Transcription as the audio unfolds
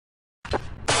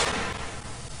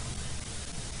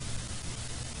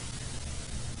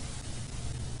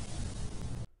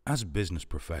As business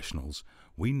professionals,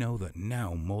 we know that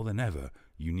now more than ever,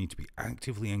 you need to be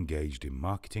actively engaged in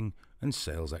marketing and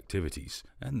sales activities,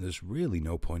 and there's really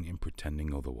no point in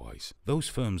pretending otherwise. Those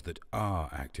firms that are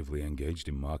actively engaged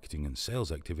in marketing and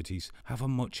sales activities have a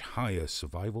much higher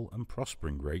survival and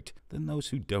prospering rate than those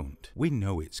who don't. We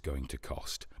know it's going to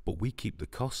cost, but we keep the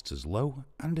costs as low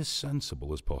and as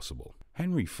sensible as possible.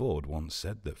 Henry Ford once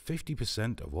said that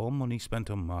 50% of all money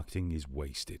spent on marketing is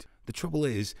wasted. The trouble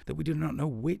is that we do not know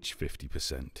which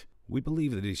 50%. We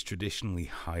believe that it is traditionally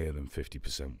higher than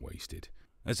 50% wasted.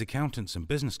 As accountants and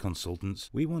business consultants,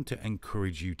 we want to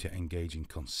encourage you to engage in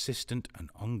consistent and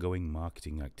ongoing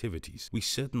marketing activities. We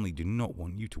certainly do not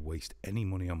want you to waste any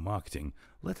money on marketing,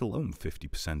 let alone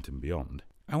 50% and beyond.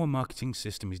 Our marketing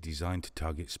system is designed to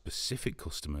target specific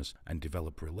customers and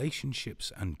develop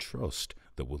relationships and trust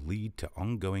that will lead to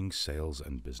ongoing sales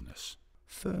and business.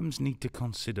 Firms need to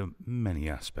consider many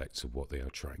aspects of what they are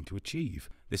trying to achieve.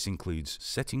 This includes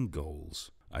setting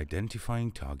goals,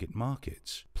 identifying target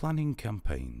markets, planning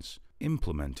campaigns,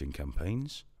 implementing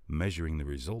campaigns, measuring the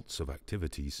results of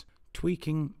activities,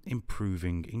 tweaking,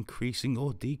 improving, increasing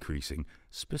or decreasing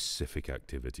specific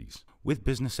activities. With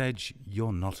Business Edge,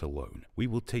 you're not alone. We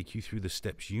will take you through the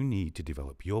steps you need to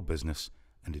develop your business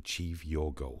and achieve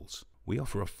your goals. We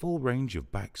offer a full range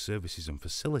of back services and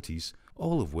facilities,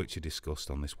 all of which are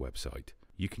discussed on this website.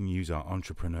 You can use our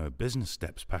Entrepreneur Business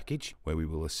Steps package, where we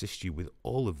will assist you with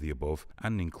all of the above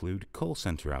and include call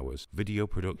center hours, video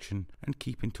production, and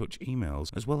keep in touch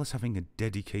emails, as well as having a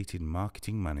dedicated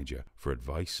marketing manager for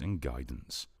advice and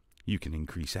guidance. You can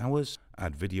increase hours,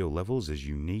 add video levels as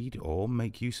you need, or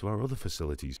make use of our other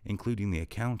facilities, including the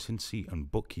accountancy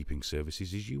and bookkeeping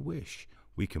services as you wish.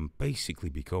 We can basically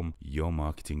become your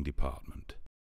marketing department.